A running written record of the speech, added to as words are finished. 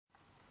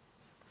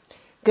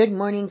Good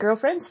morning,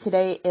 girlfriends.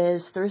 Today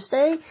is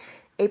Thursday,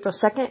 April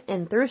 2nd,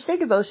 and Thursday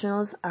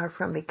devotionals are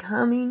from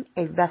Becoming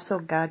a Vessel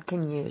God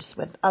Can Use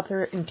with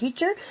author and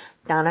teacher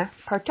Donna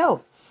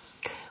Partow.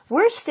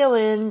 We're still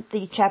in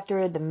the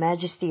chapter The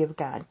Majesty of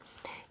God.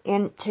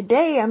 And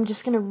today I'm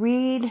just going to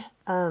read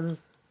some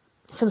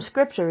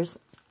scriptures.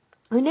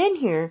 And in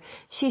here,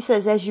 she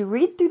says, as you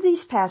read through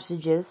these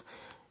passages,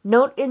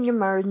 note in your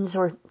margins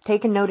or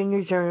take a note in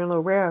your journal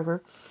or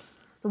wherever,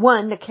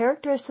 1, the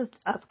characteristics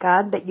of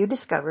God that you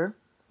discover.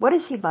 What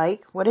is He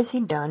like? What has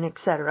He done?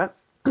 Etc.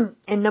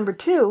 And number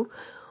 2,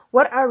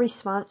 what our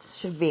response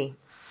should be.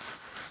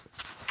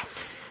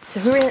 So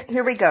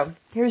here we go.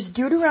 Here's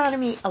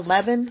Deuteronomy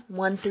 11,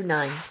 1 through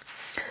 9.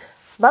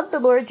 Love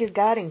the Lord your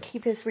God and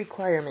keep His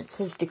requirements,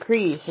 His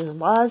decrees, His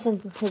laws, and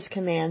His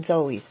commands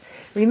always.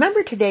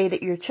 Remember today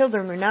that your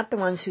children were not the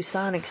ones who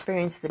saw and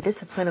experienced the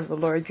discipline of the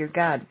Lord your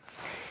God,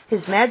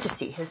 His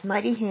majesty, His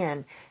mighty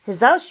hand,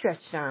 His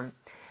outstretched arm,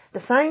 the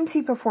signs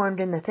He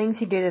performed and the things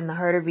He did in the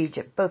heart of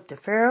Egypt, both to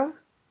Pharaoh,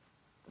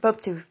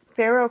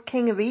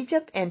 king of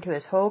Egypt, and to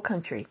his whole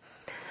country.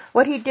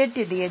 What He did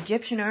to the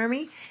Egyptian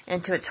army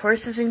and to its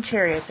horses and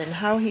chariots, and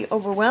how He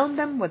overwhelmed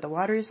them with the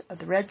waters of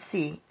the Red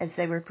Sea as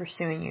they were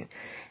pursuing you,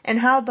 and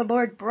how the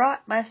Lord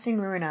brought lasting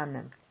ruin on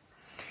them.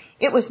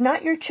 It was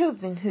not your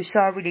children who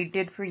saw what He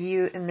did for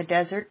you in the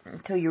desert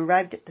until you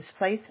arrived at this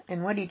place,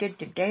 and what He did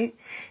to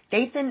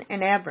Dathan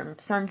and Abiram,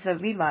 sons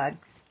of Eliab,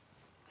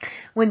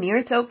 when the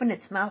earth opened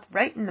its mouth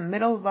right in the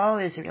middle of all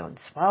Israel and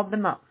swallowed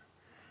them up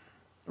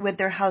with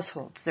their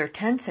households, their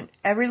tents, and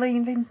every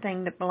living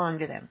thing that belonged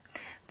to them.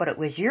 But it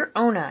was your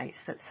own eyes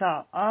that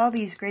saw all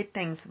these great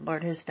things the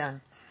Lord has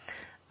done.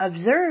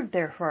 Observe,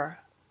 therefore,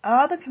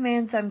 all the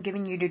commands I'm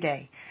giving you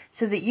today,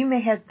 so that you may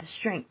have the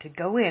strength to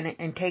go in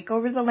and take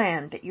over the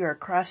land that you are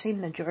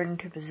crossing the Jordan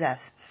to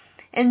possess,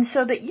 and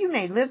so that you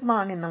may live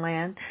long in the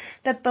land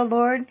that the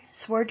Lord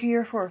swore to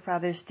your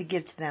forefathers to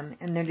give to them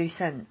and their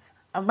descendants,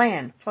 a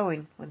land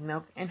flowing with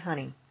milk and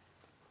honey.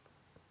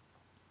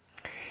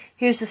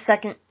 Here's the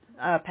second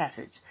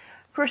passage.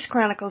 1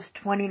 Chronicles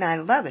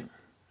 29:11.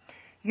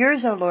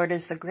 Yours, O Lord,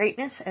 is the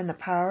greatness and the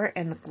power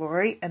and the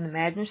glory and the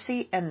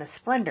majesty and the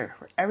splendor,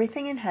 for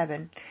everything in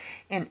heaven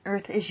and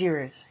earth is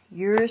yours.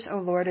 Yours, O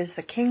Lord, is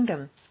the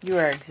kingdom. You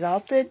are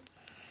exalted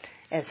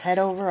as head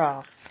over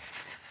all.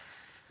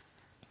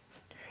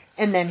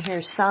 And then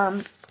here's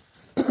Psalm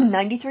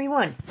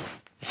 93:1.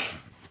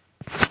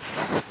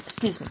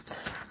 Excuse me.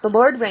 The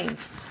Lord reigns.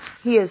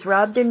 He is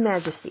robed in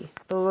majesty.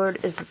 The Lord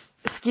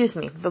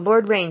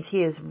reigns.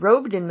 He is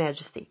robed in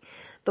majesty.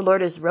 The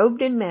Lord is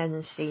robed in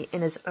majesty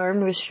and is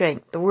armed with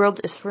strength. The world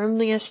is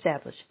firmly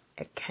established.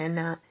 It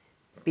cannot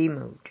be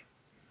moved.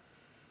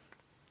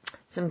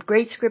 Some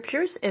great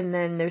scriptures, and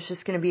then there's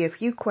just going to be a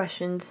few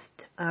questions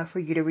for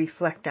you to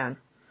reflect on.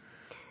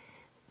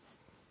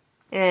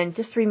 And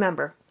just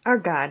remember, our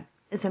God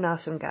is an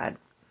awesome God.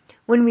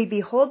 When we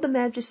behold the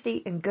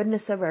majesty and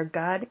goodness of our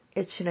God,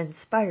 it should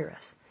inspire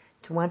us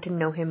to want to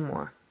know Him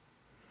more.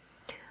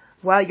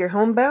 While you're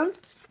homebound,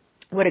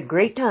 what a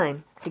great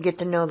time to get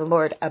to know the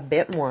Lord a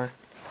bit more.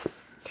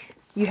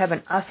 You have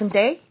an awesome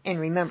day, and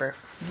remember,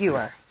 you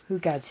are who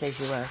God says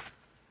you are.